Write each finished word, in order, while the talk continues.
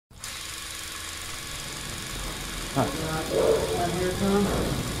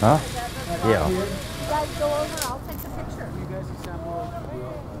Huh? Yeah. You guys go over, I'll take the picture. You guys assemble.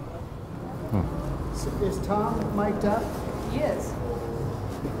 Hmm. Is Tom mic'd up? He is.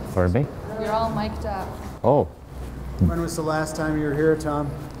 Pardon me? You're all mic'd up. Oh, When was the last time you were here, Tom?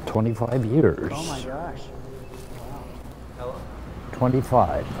 25 years. Oh my gosh.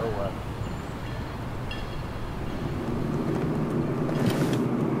 25. Oh wow.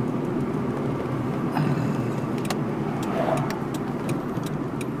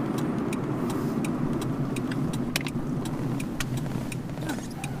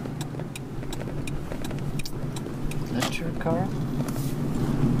 Is that your car?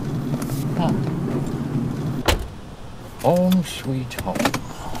 Huh. Home sweet home.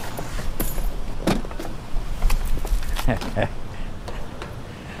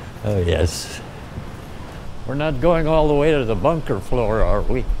 Oh, yes. We're not going all the way to the bunker floor, are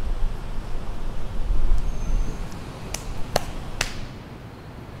we?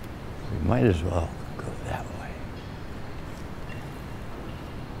 We might as well go that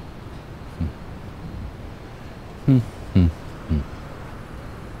way.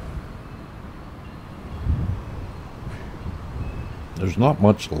 There's not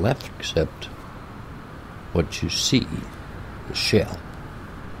much left except what you see, the shell,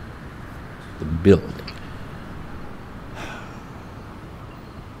 the building.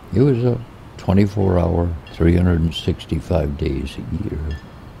 It was a 24-hour, 365 days a year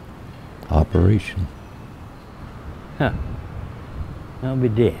operation. Huh. I'll be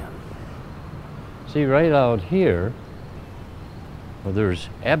damned. See, right out here, where there's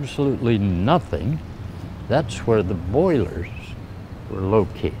absolutely nothing, that's where the boilers were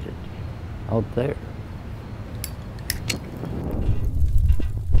located, out there.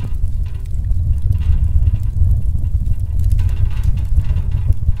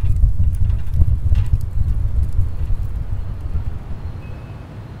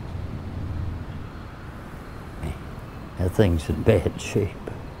 That thing's in bad shape.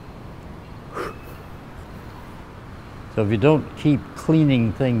 So if you don't keep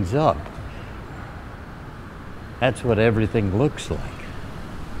cleaning things up, that's what everything looks like.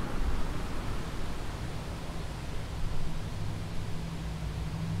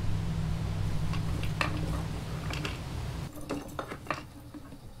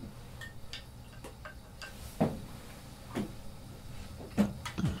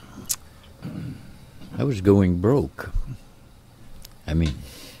 I was going broke. I mean,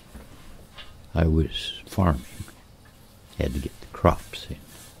 I was farming. Had to get the crops in.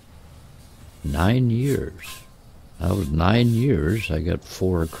 9 years. Out of 9 years, I got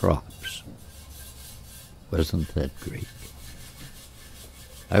 4 crops. Wasn't that great?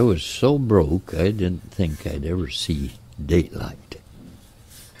 I was so broke, I didn't think I'd ever see daylight.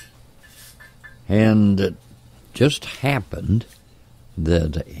 And it just happened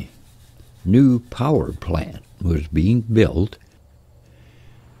that a new power plant was being built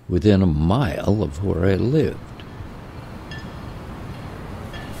within a mile of where I lived.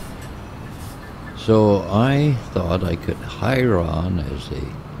 So I thought I could hire on as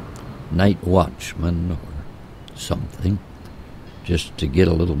a night watchman or something, just to get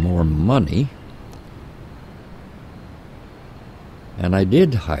a little more money. And I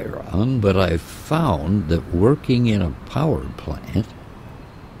did hire on, but I found that working in a power plant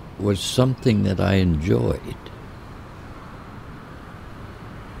was something that I enjoyed.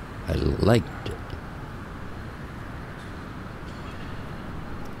 I liked it.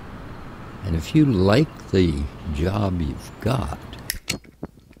 And if you like the job you've got,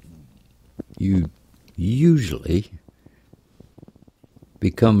 you usually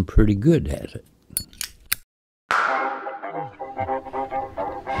become pretty good at it.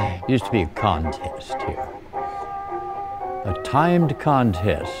 Used to be a contest here. A timed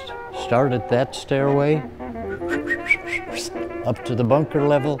contest. Start at that stairway, up to the bunker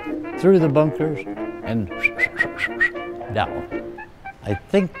level, through the bunkers, and down. I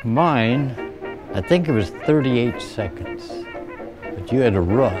think it was 38 seconds. But you had to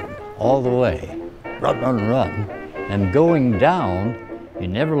run all the way. Run, run, run. And going down, you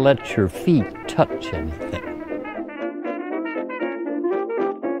never let your feet touch anything.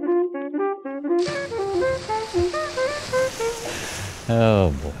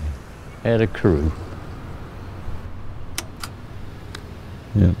 Oh boy, had a crew.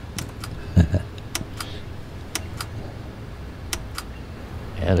 Yep.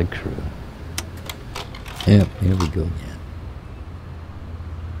 Had a crew. Yep, here we go again.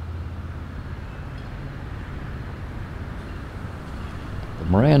 The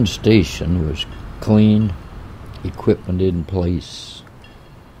Moran station was clean, equipment in place,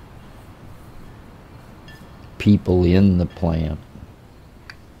 people in the plant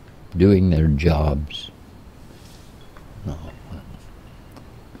doing their jobs. No.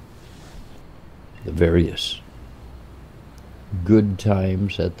 The various good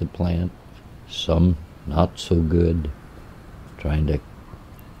times at the plant, some not so good, trying to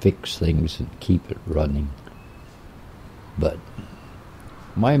fix things and keep it running. But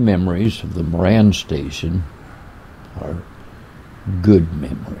my memories of the Moran station are good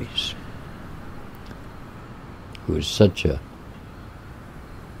memories. It was such a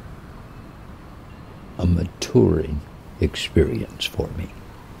maturing experience for me.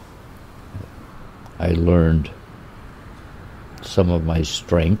 I learned some of my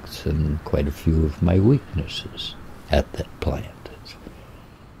strengths and quite a few of my weaknesses at that plant.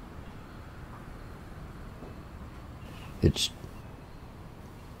 It's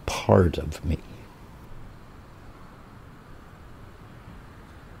part of me.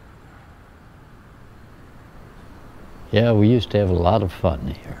 Yeah, we used to have a lot of fun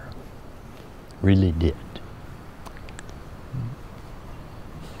here. Really did.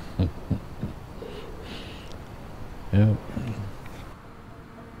 Yeah.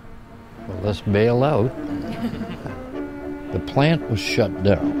 Well, let's bail out. The plant was shut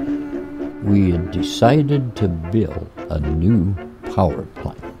down. We had decided to build a new power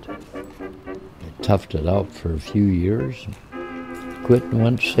plant. I toughed it out for a few years, quit and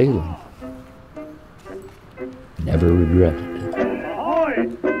went sailing. Never regretted it.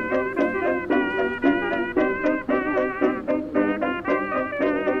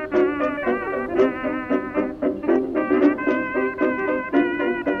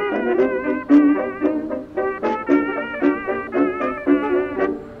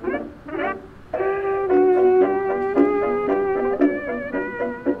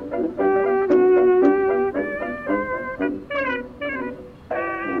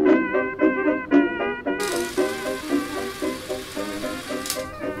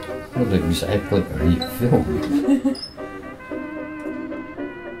 What exactly are you filming?